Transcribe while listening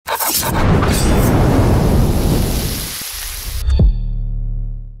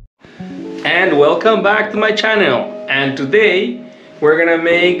welcome back to my channel, and today we're gonna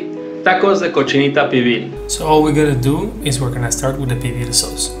make tacos de cochinita pibil. So all we're gonna do is we're gonna start with the pibil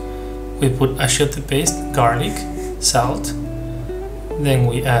sauce. We put achiote paste, garlic, salt, then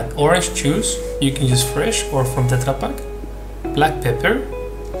we add orange juice, you can use fresh or from Tetra Pak, black pepper,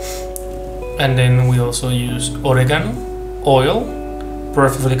 and then we also use oregano, oil,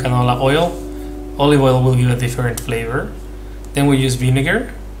 preferably canola oil. Olive oil will give a different flavor. Then we use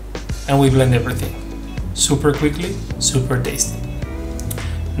vinegar and we blend everything super quickly, super tasty.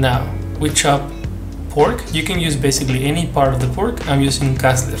 Now we chop pork. You can use basically any part of the pork. I'm using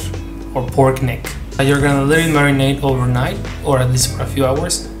casler or pork neck. You're gonna let it marinate overnight or at least for a few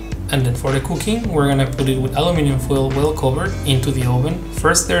hours, and then for the cooking we're gonna put it with aluminum foil well covered into the oven.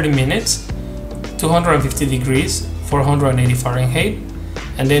 First 30 minutes, 250 degrees, 480 Fahrenheit,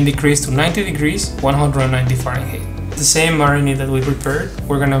 and then decrease to 90 degrees, 190 Fahrenheit. The same marinade that we prepared,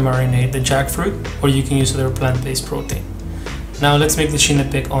 we're gonna marinate the jackfruit, or you can use other plant-based protein. Now let's make the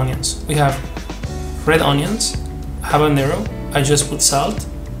Shinepec onions. We have red onions, habanero, I just put salt,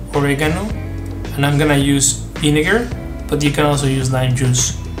 oregano, and I'm gonna use vinegar, but you can also use lime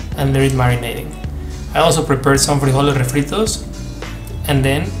juice and let it marinating. I also prepared some frijoles refritos, and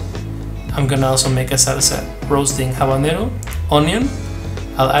then I'm gonna also make a salsa, roasting habanero, onion.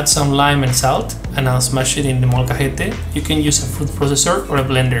 I'll add some lime and salt, and I'll smash it in the molcajete. You can use a food processor or a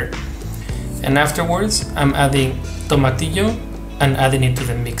blender. And afterwards, I'm adding tomatillo and adding it to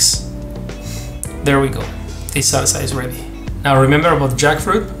the mix. There we go. This salsa is ready. Now remember about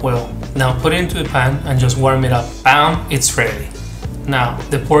jackfruit? Well, now put it into a pan and just warm it up. Bam! It's ready. Now,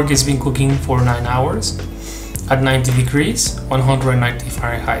 the pork has been cooking for 9 hours at 90 degrees, 190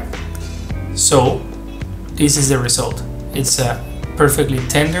 Fahrenheit. So, this is the result. It's a perfectly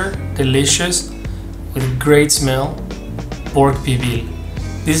tender, delicious, with great smell pork pibil.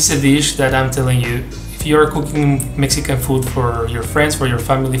 This is a dish that I'm telling you, if you are cooking Mexican food for your friends, for your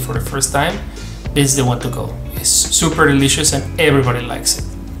family for the first time, this is the one to go. It's super delicious and everybody likes it.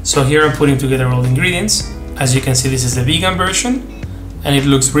 So here I'm putting together all the ingredients. As you can see, this is the vegan version and it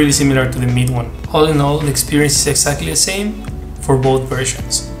looks really similar to the meat one. All in all, the experience is exactly the same for both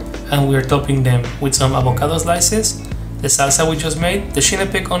versions. And we're topping them with some avocado slices, the salsa we just made, the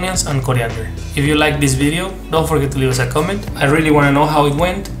Xinepec onions and coriander. If you like this video, don't forget to leave us a comment. I really want to know how it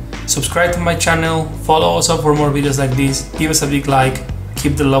went. Subscribe to my channel, follow us up for more videos like this, give us a big like,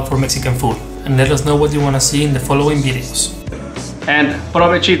 keep the love for Mexican food, and let us know what you want to see in the following videos. And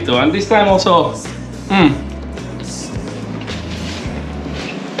provechito, and this time also,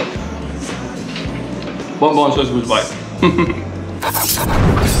 bon bon sauce, goodbye.